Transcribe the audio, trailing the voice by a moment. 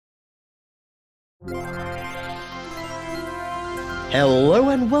Hello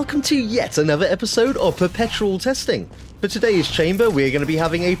and welcome to yet another episode of Perpetual Testing. For today's chamber, we're going to be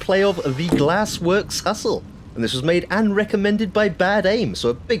having a play of the GlassWorks Hustle. And this was made and recommended by Bad Aim, so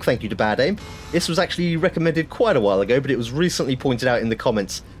a big thank you to Bad Aim. This was actually recommended quite a while ago, but it was recently pointed out in the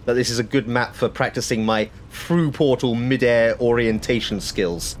comments that this is a good map for practicing my through portal mid-air orientation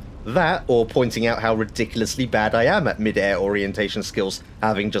skills. That, or pointing out how ridiculously bad I am at mid-air orientation skills,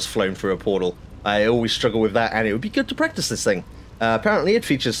 having just flown through a portal. I always struggle with that, and it would be good to practice this thing. Apparently it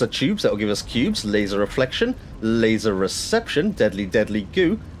features the tubes that will give us cubes, laser reflection, laser reception, deadly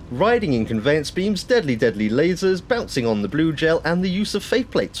goo, riding in conveyance beams, deadly lasers, bouncing on the blue gel, and the use of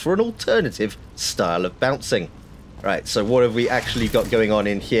faith plates for an alternative style of bouncing. Right, so what have we actually got going on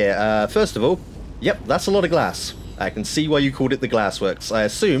in here? First of all, yep, that's a lot of glass. I can see why you called it the GlassWorks. I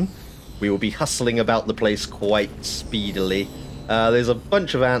assume we will be hustling about the place quite speedily. There's a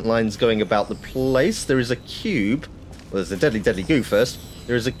bunch of ant lines going about the place. There is a cube. Well, there's a deadly goo first.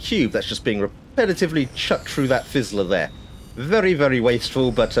 There is a cube that's just being repetitively chucked through that fizzler there. Very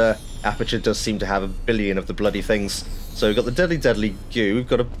wasteful, but Aperture does seem to have a billion of the bloody things. So we've got the deadly goo. We've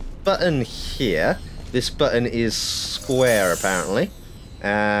got a button here. This button is square, apparently.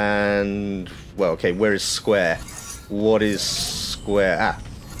 And, well, okay, where is square? What is square? Ah,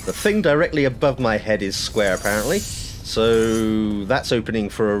 the thing directly above my head is square, apparently. So that's opening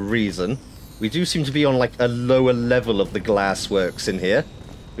for a reason. We do seem to be on like a lower level of the GlassWorks in here.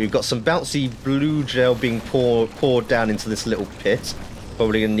 We've got some bouncy blue gel being poured down into this little pit.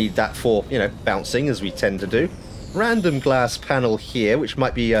 Probably going to need that for, you know, bouncing, as we tend to do. Random glass panel here, which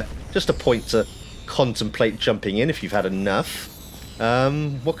might be just a point to contemplate jumping in if you've had enough.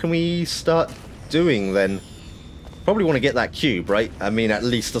 What can we start doing then? Probably want to get that cube, right? I mean, at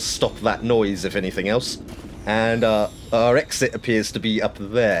least to stop that noise, if anything else. And our exit appears to be up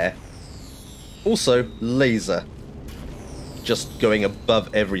there. Also, laser. Just going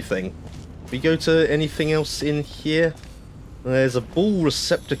above everything. We go to anything else in here? There's a ball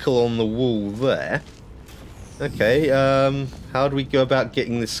receptacle on the wall there. Okay, how do we go about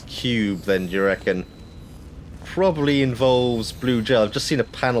getting this cube then, do you reckon? Probably involves blue gel. I've just seen a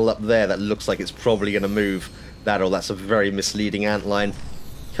panel up there that looks like it's probably going to move. That, or that's a very misleading antline.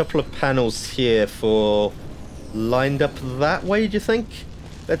 Couple of panels here for lined up that way, do you think?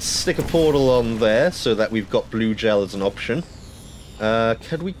 Let's stick a portal on there so that we've got blue gel as an option.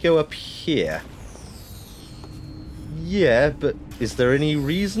 Can we go up here? Yeah, but is there any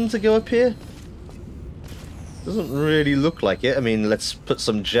reason to go up here? Doesn't really look like it. I mean, let's put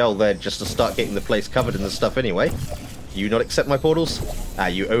some gel there just to start getting the place covered in the stuff anyway. Do you not accept my portals? Ah,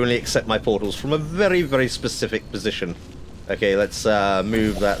 you only accept my portals from a very specific position. Okay, let's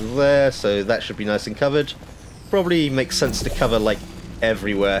move that there, so that should be nice and covered. Probably makes sense to cover, like,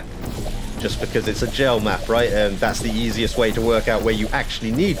 everywhere, just because it's a gel map, right? And that's the easiest way to work out where you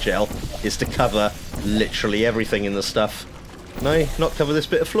actually need gel, is to cover literally everything in the stuff. Can I not cover this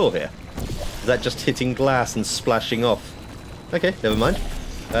bit of floor here? Is that just hitting glass and splashing off? Okay, never mind.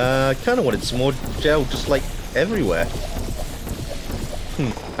 Kind of wanted some more gel just like everywhere.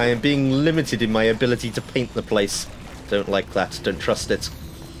 I am being limited in my ability to paint the place. Don't like that, don't trust it.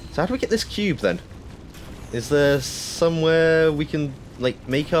 So how do we get this cube then? Is there somewhere we can, like,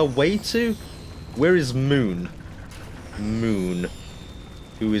 make our way to? Where is Moon? Moon.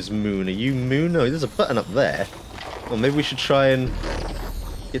 Who is Moon? Are you Moon? Oh, there's a button up there. Well, maybe we should try and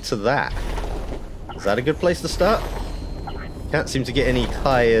get to that. Is that a good place to start? Can't seem to get any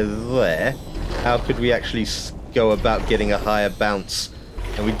higher there. How could we actually go about getting a higher bounce?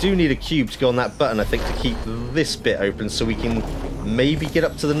 And we do need a cube to go on that button, I think, to keep this bit open so we can maybe get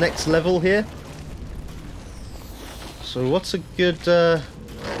up to the next level here. So what's a good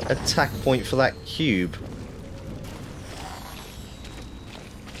attack point for that cube?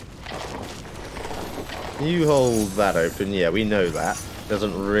 You hold that open. Yeah, we know that.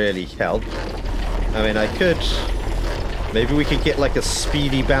 Doesn't really help. I mean, I could... Maybe we could get like a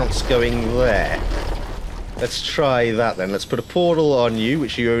speedy bounce going there. Let's try that then. Let's put a portal on you,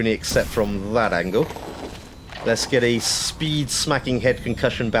 which you only accept from that angle. Let's get a speed smacking head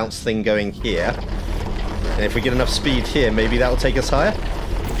concussion bounce thing going here. And if we get enough speed here, maybe that'll take us higher?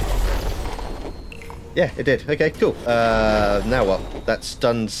 Yeah, it did. Okay, cool. Now what? That's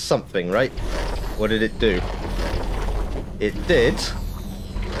done something, right? What did it do? It did...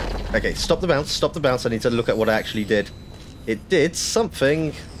 Okay, stop the bounce, stop the bounce. I need to look at what I actually did. It did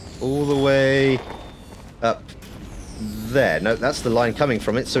something all the way up there. No, that's the line coming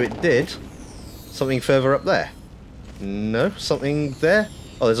from it, so it did something further up there. No, something there.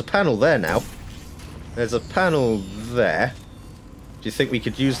 Oh, there's a panel there now. There's a panel there. Do you think we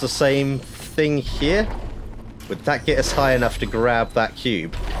could use the same thing here? Would that get us high enough to grab that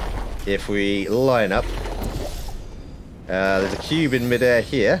cube? If we line up. There's a cube in midair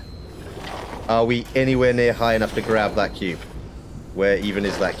here. Are we anywhere near high enough to grab that cube? Where even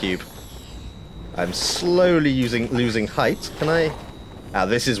is that cube? I'm slowly losing height. Can I... Ah,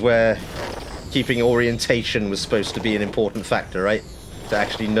 this is where keeping orientation was supposed to be an important factor, right? To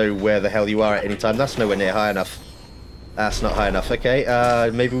actually know where the hell you are at any time. That's nowhere near high enough. That's not high enough.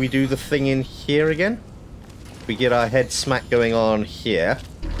 Okay, maybe we do the thing in here again? We get our head smack going on here.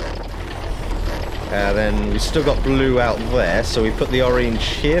 Then we still got blue out there, so we put the orange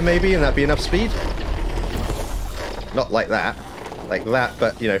here maybe, and that'd be enough speed? Not like that. Like that,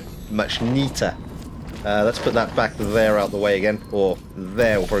 but, you know, much neater. Let's put that back there out the way again. Or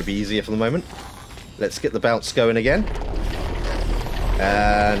there will probably be easier for the moment. Let's get the bounce going again.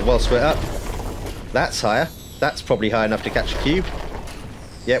 And whilst we're up, that's higher. That's probably high enough to catch a cube.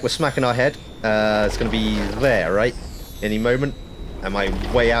 Yeah, we're smacking our head. It's going to be there, right? Any moment. Am I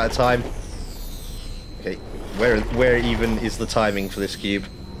way out of time? Okay, where even is the timing for this cube?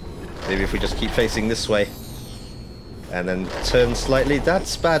 Maybe if we just keep facing this way. And then turn slightly.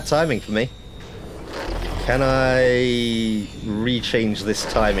 That's bad timing for me. Can I rechange this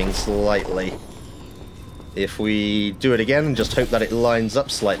timing slightly? If we do it again and just hope that it lines up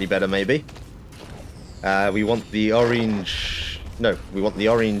slightly better, maybe. We want the orange... No, we want the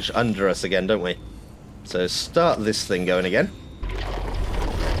orange under us again, don't we? So start this thing going again.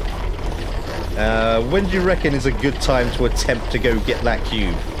 When do you reckon is a good time to attempt to go get that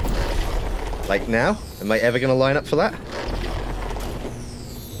cube? Like now? Am I ever going to line up for that?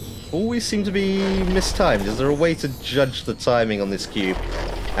 Always seem to be mistimed. Is there a way to judge the timing on this cube?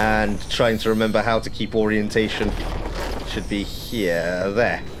 And trying to remember how to keep orientation. Should be here,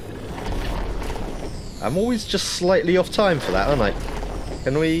 there. I'm always just slightly off time for that, aren't I?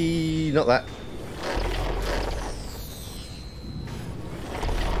 Can we... not that.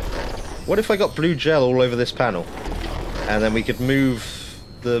 What if I got blue gel all over this panel? And then we could move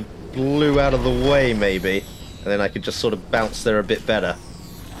the blue out of the way, maybe. And then I could just sort of bounce there a bit better.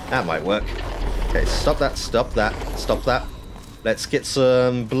 That might work. Okay, stop that, stop that, stop that. Let's get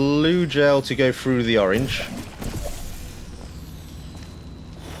some blue gel to go through the orange.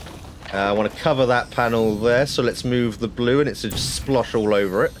 I want to cover that panel there, so let's move the blue and it's just splosh all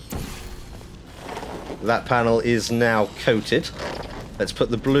over it. That panel is now coated. Let's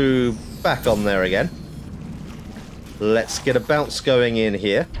put the blue back on there again. Let's get a bounce going in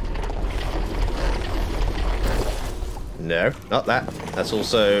here. No, not that. That's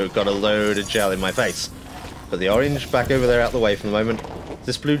also got a load of gel in my face. Put the orange back over there out the way for the moment. Is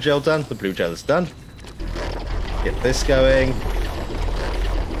this blue gel done? The blue gel is done. Get this going.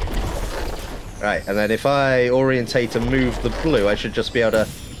 Right, and then if I orientate and move the blue, I should just be able to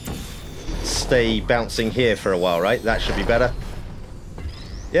stay bouncing here for a while, right? That should be better.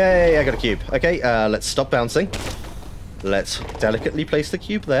 Yay, I got a cube. Okay, let's stop bouncing. Let's delicately place the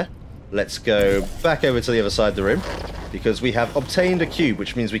cube there. Let's go back over to the other side of the room, because we have obtained a cube,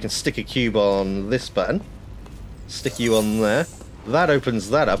 which means we can stick a cube on this button. Stick you on there. That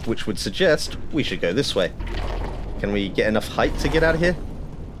opens that up, which would suggest we should go this way. Can we get enough height to get out of here?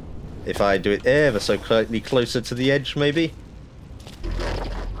 If I do it ever so slightly closer to the edge, maybe?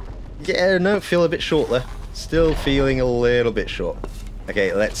 Yeah, no, feel a bit short there. Still feeling a little bit short.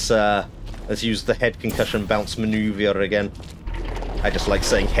 Okay, let's use the head concussion bounce maneuver again. I just like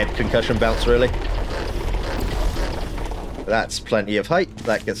saying head concussion bounce, really. That's plenty of height.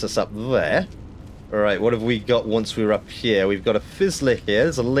 That gets us up there. Alright, what have we got once we're up here? We've got a fizzler here.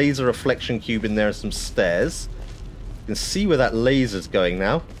 There's a laser reflection cube in there and some stairs. You can see where that laser's going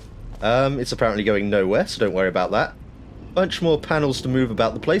now. It's apparently going nowhere, so don't worry about that. Bunch more panels to move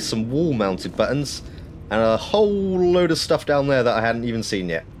about the place, some wall-mounted buttons, and a whole load of stuff down there that I hadn't even seen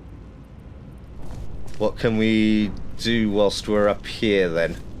yet. What can we do whilst we're up here,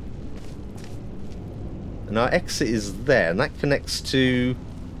 then? And our exit is there, and that connects to...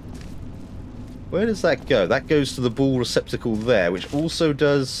 Where does that go? That goes to the ball receptacle there, which also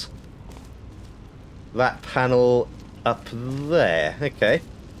does that panel up there. Okay.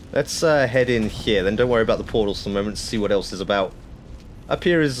 Let's head in here, then don't worry about the portals for the moment, see what else is about. Up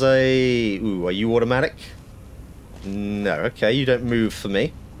here is a... Ooh, are you automatic? No, okay, you don't move for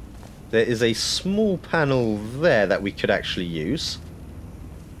me. There is a small panel there that we could actually use.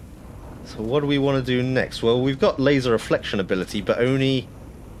 So what do we want to do next? Well, we've got laser reflection ability, but only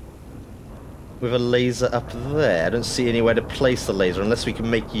with a laser up there. I don't see anywhere to place the laser unless we can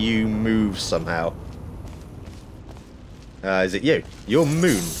make you move somehow. Is it you? Your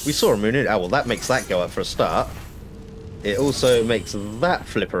moon. We saw a moon. Oh, well, that makes that go up for a start. It also makes that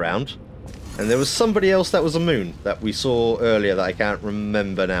flip around. And there was somebody else that was a moon that we saw earlier that I can't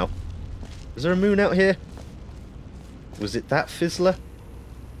remember now. Is there a moon out here? Was it that fizzler?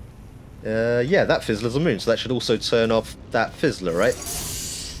 Yeah, that fizzler's a moon, so that should also turn off that fizzler, right?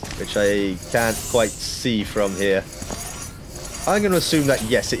 Which I can't quite see from here. I'm going to assume that,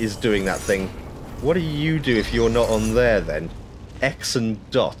 yes, it is doing that thing. What do you do if you're not on there, then? X and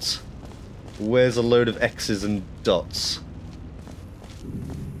dot. Where's a load of X's and dots?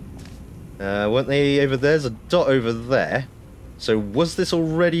 Weren't they over there? There's a dot over there. So was this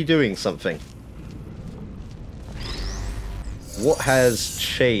already doing something? What has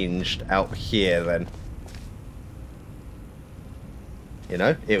changed out here then? You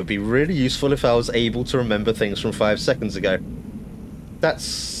know, it would be really useful if I was able to remember things from 5 seconds ago.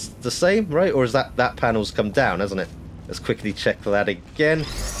 That's the same, right? Or is that panel's come down, hasn't it? Let's quickly check that again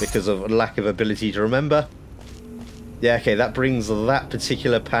because of lack of ability to remember. Yeah, okay, that brings that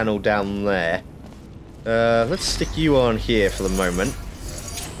particular panel down there. Let's stick you on here for the moment.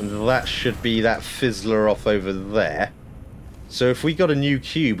 And that should be that fizzler off over there. So if we got a new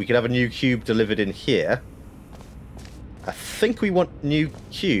cube, we could have a new cube delivered in here. I think we want new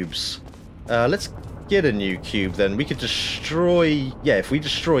cubes. Let's get a new cube then. We could destroy... Yeah, if we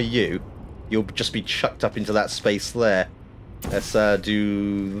destroy you, you'll just be chucked up into that space there. Let's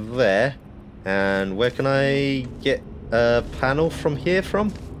do there. And where can I get a panel from here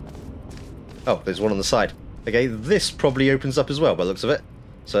from? Oh, there's one on the side. Okay, this probably opens up as well by the looks of it.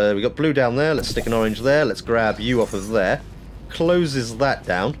 So we got blue down there. Let's stick an orange there. Let's grab you off of there. Closes that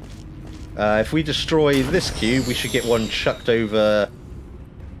down. If we destroy this cube, we should get one chucked over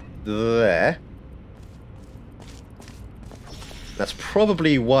there. That's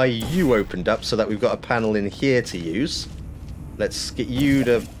probably why you opened up, so that we've got a panel in here to use. Let's get you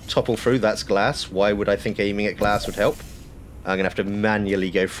to topple through. That's glass. Why would I think aiming at glass would help? I'm going to have to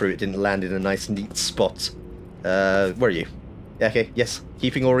manually go through. It didn't land in a nice, neat spot. Where are you? Okay, yes.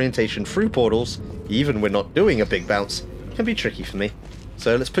 Keeping orientation through portals, even when not doing a big bounce, can be tricky for me.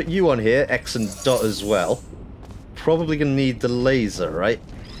 So let's put you on here, X and dot as well. Probably going to need the laser, right?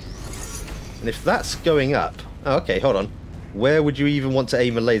 And if that's going up... Oh, okay, hold on. Where would you even want to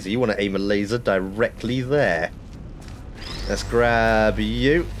aim a laser? You want to aim a laser directly there. Let's grab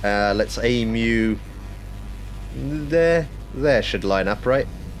you. Let's aim you... There. There should line up, right?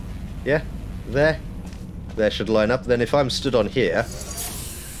 Yeah? There. There should line up. Then if I'm stood on here,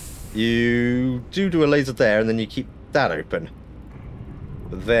 you do a laser there, and then you keep that open.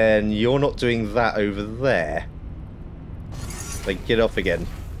 But then you're not doing that over there. Like, get off again.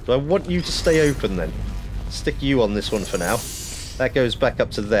 So I want you to stay open then. Stick you on this one for now. That goes back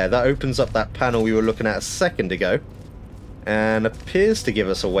up to there. That opens up that panel we were looking at a second ago. And appears to give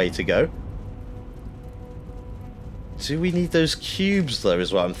us a way to go. Do we need those cubes though,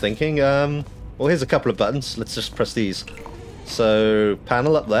 is what I'm thinking. Well, here's a couple of buttons. Let's just press these. So,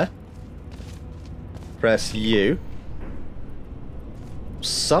 panel up there. Press U.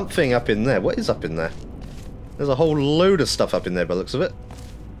 Something up in there. What is up in there? There's a whole load of stuff up in there by the looks of it.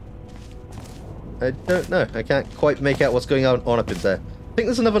 I don't know. I can't quite make out what's going on up in there. I think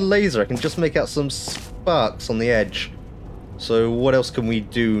there's another laser. I can just make out some sparks on the edge. So what else can we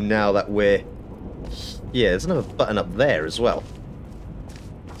do now that we're... Yeah, there's another button up there as well.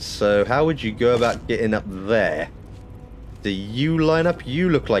 So how would you go about getting up there? Do you line up? You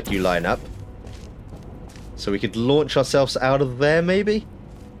look like you line up. So we could launch ourselves out of there, maybe?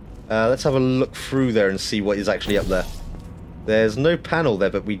 Let's have a look through there and see what is actually up there. There's no panel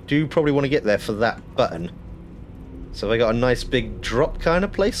there, but we do probably want to get there for that button. So have I got a nice big drop kind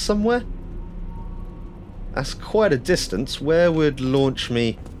of place somewhere? That's quite a distance. Where would launch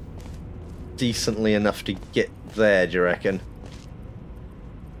me decently enough to get there, do you reckon?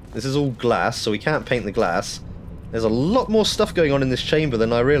 This is all glass, so we can't paint the glass. There's a lot more stuff going on in this chamber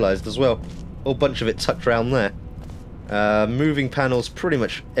than I realised as well. A whole bunch of it tucked around there. Moving panels pretty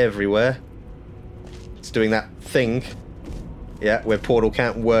much everywhere. It's doing that thing. Yeah, where Portal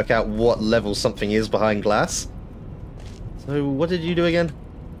can't work out what level something is behind glass. So what did you do again?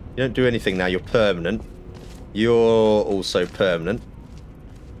 You don't do anything now, you're permanent. You're also permanent.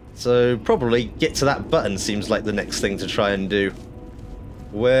 So probably get to that button seems like the next thing to try and do.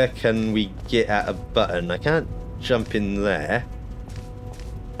 Where can we get at a button? I can't jump in there.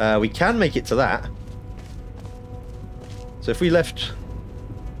 We can make it to that. So if we left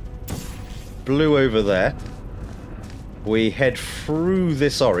blue over there, we head through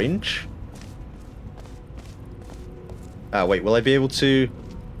this orange. Wait, will I be able to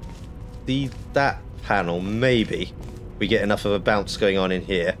see that panel? Maybe. We get enough of a bounce going on in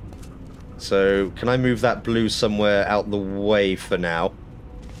here. So, can I move that blue somewhere out the way for now? Do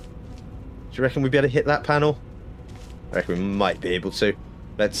you reckon we'd be able to hit that panel? I reckon we might be able to.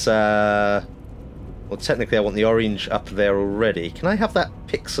 Let's, well, technically I want the orange up there already. Can I have that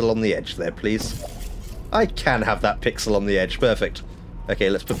pixel on the edge there, please? I can have that pixel on the edge. Perfect. Okay,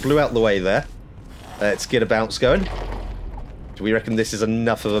 let's put blue out the way there. Let's get a bounce going. Do we reckon this is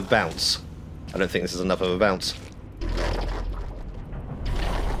enough of a bounce? I don't think this is enough of a bounce.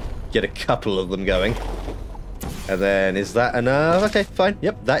 Get a couple of them going. And then, is that enough? Okay, fine.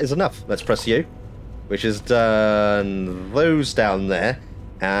 Yep, that is enough. Let's press U, which has done those down there.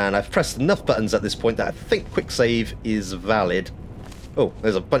 And I've pressed enough buttons at this point that I think quick save is valid. Oh,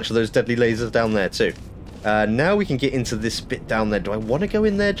 there's a bunch of those deadly lasers down there too. Now we can get into this bit down there. Do I want to go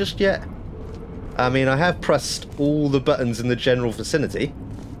in there just yet? I mean, I have pressed all the buttons in the general vicinity.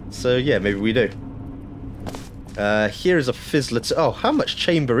 So yeah, maybe we do. Here is a fizzler. Oh, how much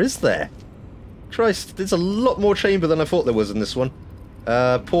chamber is there? Christ, there's a lot more chamber than I thought there was in this one.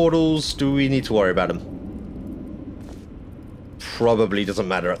 Portals, do we need to worry about them? Probably doesn't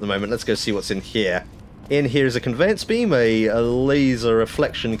matter at the moment. Let's go see what's in here. In here is a conveyance beam, a laser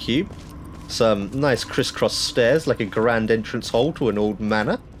reflection cube, some nice crisscross stairs like a grand entrance hole to an old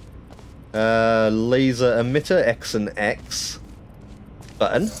manor, laser emitter, X and X,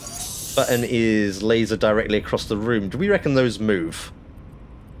 button is laser directly across the room. Do we reckon those move?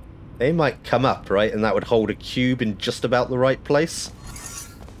 They might come up, right, and that would hold a cube in just about the right place.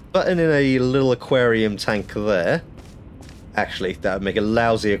 Button in a little aquarium tank there. Actually, that would make a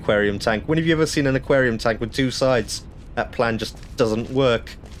lousy aquarium tank. When have you ever seen an aquarium tank with two sides? That plan just doesn't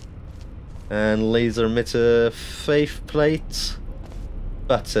work. And laser emitter, faith plate,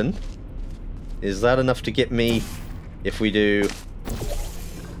 button. Is that enough to get me if we do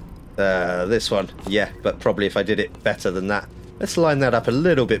this one? Yeah, but probably if I did it better than that. Let's line that up a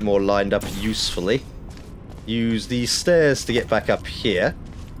little bit more lined up usefully. Use these stairs to get back up here.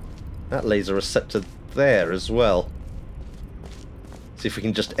 That laser receptor there as well. See if we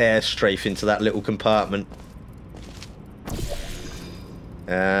can just air strafe into that little compartment.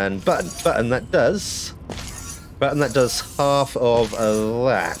 And button that does half of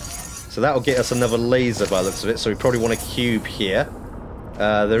that. So that'll get us another laser by the looks of it. So we probably want a cube here.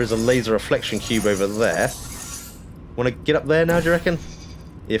 There is a laser reflection cube over there. Want to get up there now, do you reckon?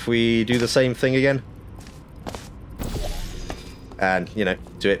 If we do the same thing again? And, you know,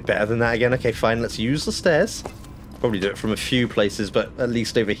 do it better than that again. Okay, fine, let's use the stairs. Probably do it from a few places, but at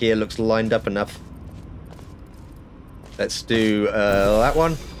least over here looks lined up enough. Let's do that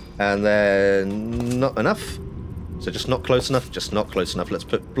one, and then not enough. So just not close enough, just not close enough. Let's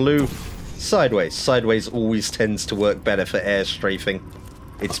put blue sideways. Sideways always tends to work better for air strafing.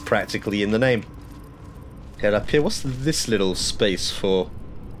 It's practically in the name. Head up here. What's this little space for?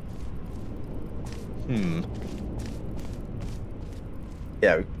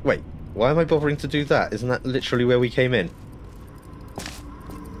 Yeah, wait. Why am I bothering to do that? Isn't that literally where we came in?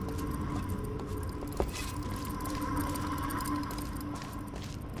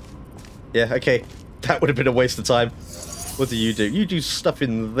 Yeah, okay. That would have been a waste of time. What do? You do stuff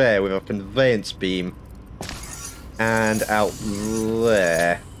in there with a conveyance beam. And out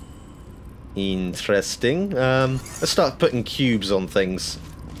there. Interesting. Let's start putting cubes on things.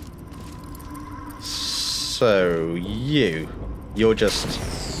 So, you're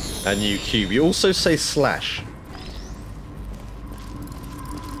just a new cube. You also say slash.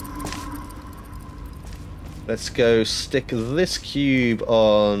 Let's go stick this cube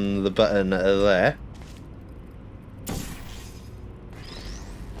on the button there.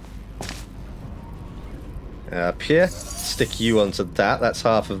 Up here, stick you onto that. That's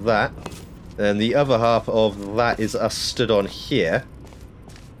half of that. And the other half of that is us stood on here.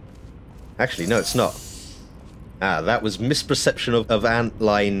 Actually, no, it's not. Ah, that was misperception of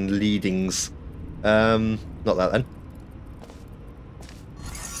antline leadings. Not that then.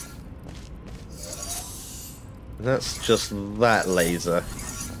 That's just that laser.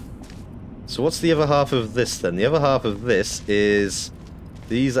 So what's the other half of this then? The other half of this is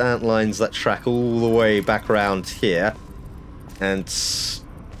these antlines that track all the way back around here and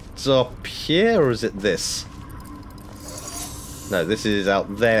stop here, or is it this? No, this is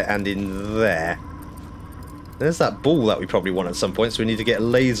out there and in there. There's that ball that we probably want at some point, so we need to get a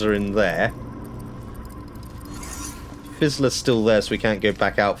laser in there. Fizzler's still there, so we can't go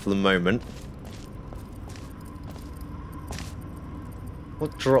back out for the moment.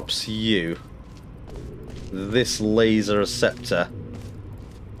 What drops you? This laser receptor.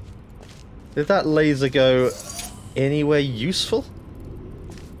 Did that laser go anywhere useful?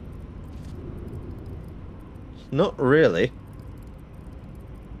 Not really.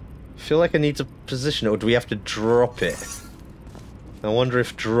 feel like I need to position it, or do we have to drop it? I wonder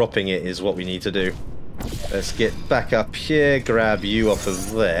if dropping it is what we need to do. Let's get back up here, grab you off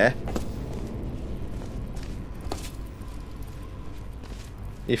of there.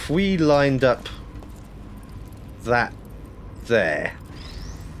 If we lined up that there,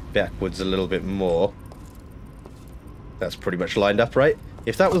 backwards a little bit more, that's pretty much lined up, right?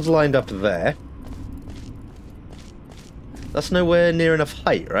 If that was lined up there, that's nowhere near enough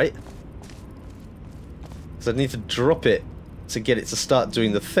height, right? So I need to drop it to get it to start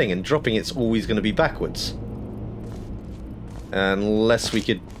doing the thing, and dropping it's always going to be backwards. Unless we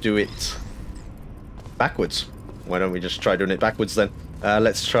could do it backwards. Why don't we just try doing it backwards then?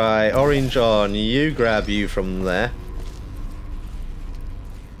 Let's try orange on you, grab you from there.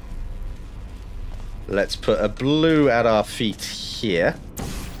 Let's put a blue at our feet here.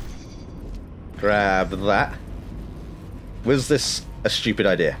 Grab that. Was this a stupid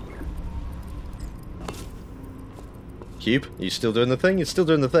idea? Cube, you still doing the thing? You're still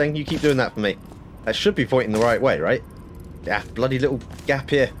doing the thing. You keep doing that for me. That should be pointing the right way, right? Yeah, bloody little gap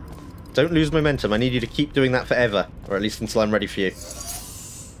here. Don't lose momentum. I need you to keep doing that forever. Or at least until I'm ready for you.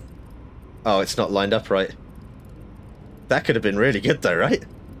 Oh, it's not lined up right. That could have been really good though, right?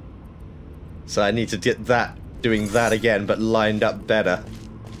 So I need to get that, doing that again, but lined up better.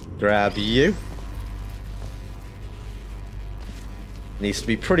 Grab you. Needs to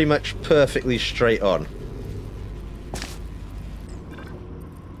be pretty much perfectly straight on.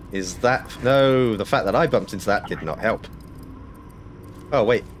 Is that... No, the fact that I bumped into that did not help. Oh,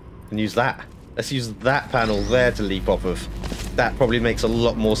 wait. I can use that. Let's use that panel there to leap off of. That probably makes a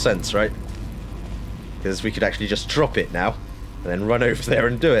lot more sense, right? Because we could actually just drop it now, and then run over there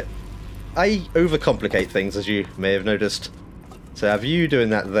and do it. I overcomplicate things, as you may have noticed. So have you doing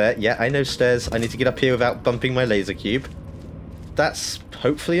that there. Yeah, I know stairs. I need to get up here without bumping my laser cube. That's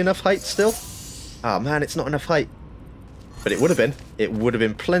hopefully enough height still. Ah, man, it's not enough height. But it would have been. It would have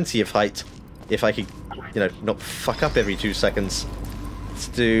been plenty of height if I could, you know, not fuck up every 2 seconds. Let's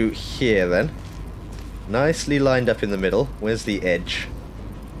do here then. Nicely lined up in the middle. Where's the edge?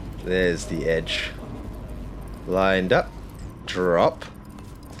 There's the edge. Lined up. Drop.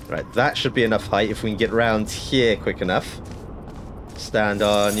 Right, that should be enough height if we can get round here quick enough. Stand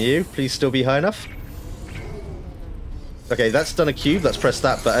on you. Please still be high enough. Okay, that's done a cube. Let's press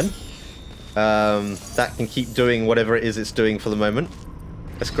that button. That can keep doing whatever it is it's doing for the moment.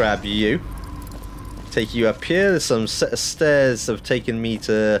 Let's grab you. Take you up here. There's some set of stairs that have taken me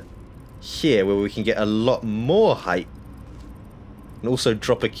to here where we can get a lot more height. And also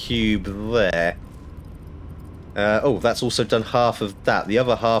drop a cube there. Oh, that's also done half of that. The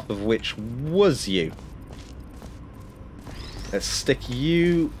other half of which was you. Let's stick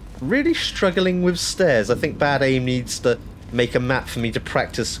you... Really struggling with stairs. I think Bad Aim needs to make a map for me to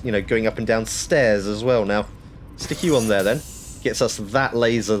practice, you know, going up and down stairs as well now. Stick you on there then. Gets us that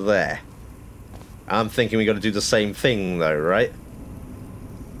laser there. I'm thinking we got to do the same thing though, right?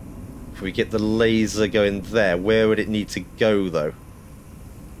 If we get the laser going there, where would it need to go though?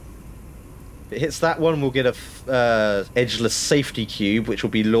 If it hits that one, we'll get a edgeless safety cube, which will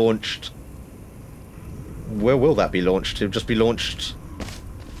be launched... Where will that be launched? It'll just be launched...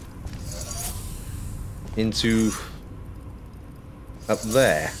 into... up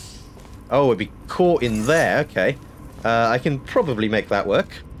there. Oh, it'd be caught in there, okay. I can probably make that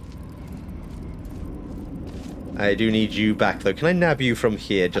work. I do need you back though. Can I nab you from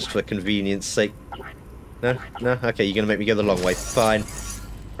here just for convenience sake? No? No? Okay, you're gonna make me go the long way. Fine.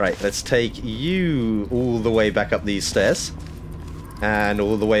 Right, let's take you all the way back up these stairs. And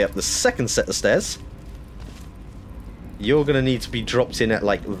all the way up the second set of stairs. You're gonna need to be dropped in at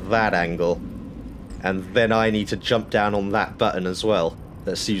like that angle. And then I need to jump down on that button as well.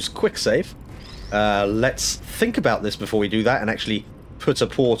 Let's use quick save. Let's think about this before we do that and actually put a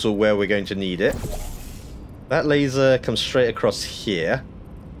portal where we're going to need it. That laser comes straight across here.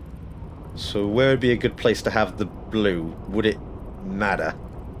 So where would be a good place to have the blue? Would it matter?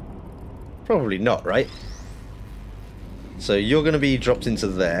 Probably not, right? So you're going to be dropped into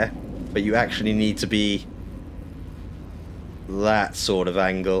there, but you actually need to be that sort of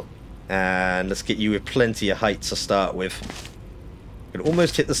angle. And let's get you with plenty of height to start with. You can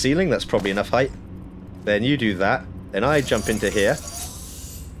almost hit the ceiling, that's probably enough height. Then you do that. Then I jump into here.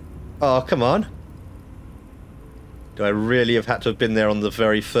 Oh, come on. Do I really have had to have been there on the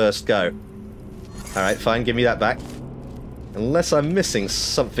very first go? Alright, fine, give me that back. Unless I'm missing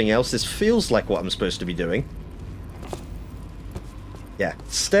something else, this feels like what I'm supposed to be doing. Yeah,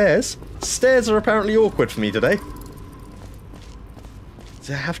 stairs. Stairs are apparently awkward for me today.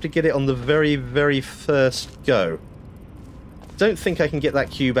 I have to get it on the very, very first go don't think I can get that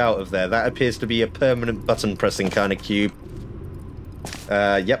cube out of there. That appears to be a permanent button pressing kind of cube.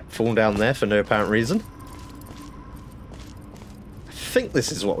 Yep, fallen down there for no apparent reason. I think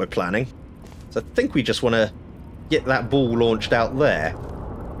this is what we're planning. So I think we just want to get that ball launched out there.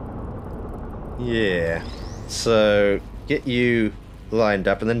 Yeah. So get you lined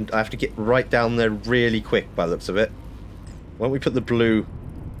up, and then I have to get right down there really quick by the looks of it. Why don't we put the blue...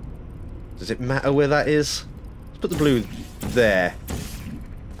 Does it matter where that is? Let's put the blue there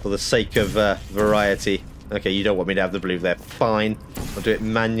for the sake of variety. Okay, you don't want me to have the blue there. Fine. I'll do it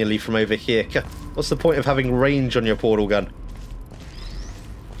manually from over here. What's the point of having range on your portal gun?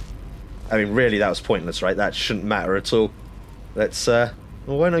 I mean, really, that was pointless, right? That shouldn't matter at all. Let's, well,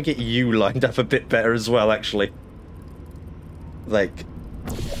 why don't I get you lined up a bit better as well, actually? Like,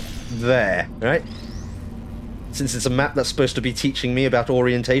 there, right? Since it's a map that's supposed to be teaching me about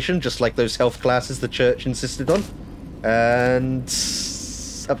orientation, just like those health classes the church insisted on. And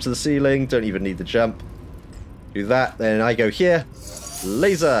up to the ceiling, don't even need the jump. Do that, then I go here.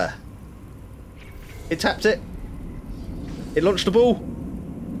 Laser! It tapped it. It launched the ball.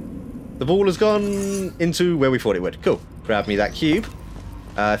 The ball has gone into where we thought it would. Cool. Grab me that cube.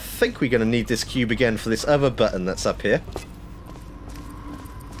 I think we're going to need this cube again for this other button that's up here.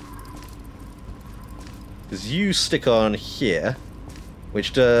 Because you stick on here,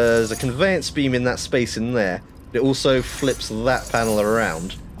 which does a conveyance beam in that space in there. It also flips that panel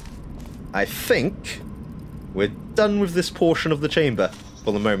around. I think we're done with this portion of the chamber,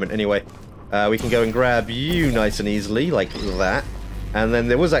 for the moment anyway. We can go and grab you nice and easily, like that. And then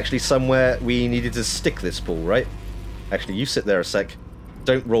there was actually somewhere we needed to stick this ball, right? Actually, you sit there a sec.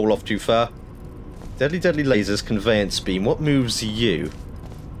 Don't roll off too far. Deadly, deadly lasers, conveyance beam. What moves you?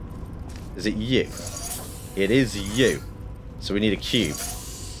 Is it you? It is you. So we need a cube.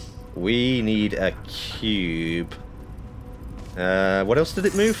 We need a cube. What else did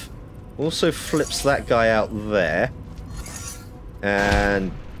it move? Also flips that guy out there.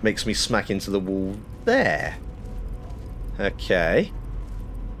 And makes me smack into the wall there. Okay.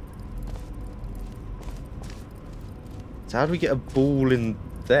 So how do we get a ball in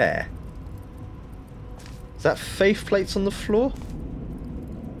there? Is that faith plates on the floor?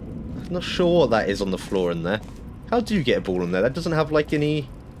 I'm not sure what that is on the floor in there. How do you get a ball in there? That doesn't have like any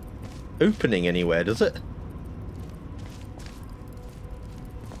opening anywhere, does it?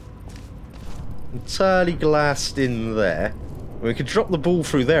 Entirely glassed in there. We could drop the ball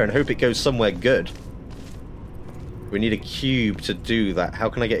through there and hope it goes somewhere good. We need a cube to do that. How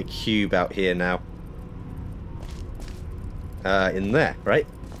can I get a cube out here now? In there, right?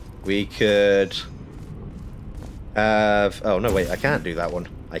 We could have... Oh, no, wait, I can't do that one.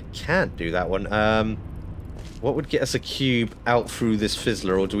 I can't do that one. What would get us a cube out through this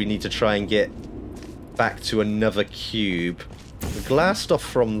fizzler, or do we need to try and get back to another cube? We glassed off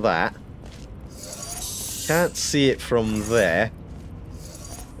from that. Can't see it from there.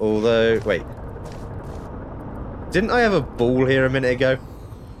 Although, wait. Didn't I have a ball here a minute ago?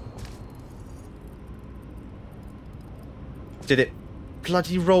 Did it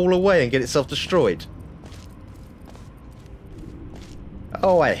bloody roll away and get itself destroyed?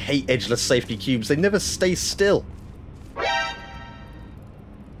 Oh, I hate edgeless safety cubes. They never stay still.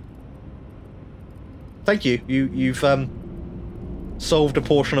 Thank you. You've solved a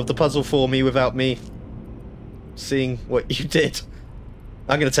portion of the puzzle for me without me seeing what you did.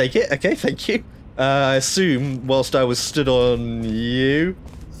 I'm going to take it. Okay, thank you. I assume whilst I was stood on you...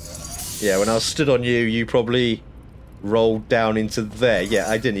 Yeah, when I was stood on you, you probably rolled down into there. Yeah,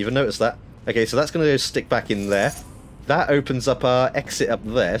 I didn't even notice that. Okay, so that's going to go stick back in there. That opens up our exit up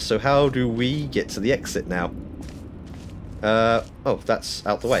there, so how do we get to the exit now? Oh, that's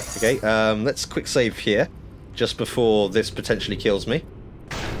out the way. Okay, let's quick save here, just before this potentially kills me.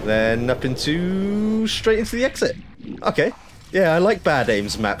 Then up into... straight into the exit. Okay. Yeah, I like Bad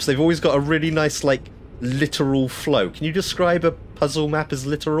Aim's maps. They've always got a really nice, like, literal flow. Can you describe a puzzle map as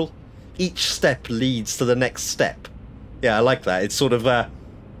literal? Each step leads to the next step. Yeah, I like that. It's sort of,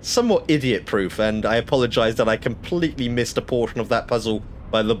 somewhat idiot-proof, and I apologise that I completely missed a portion of that puzzle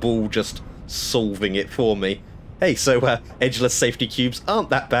by the ball just solving it for me. Hey, so, edgeless safety cubes aren't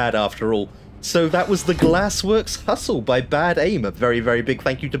that bad after all. So that was the GlassWorks Hustle by Bad Aim. A very, very big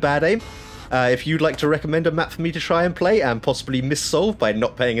thank you to Bad Aim. If you'd like to recommend a map for me to try and play and possibly miss-solve by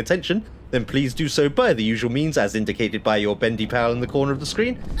not paying attention, then please do so by the usual means as indicated by your bendy pal in the corner of the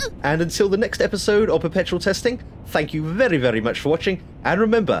screen. And until the next episode of Perpetual Testing, thank you very, very much for watching, and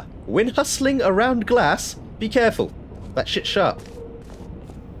remember, when hustling around glass, be careful. That shit's sharp.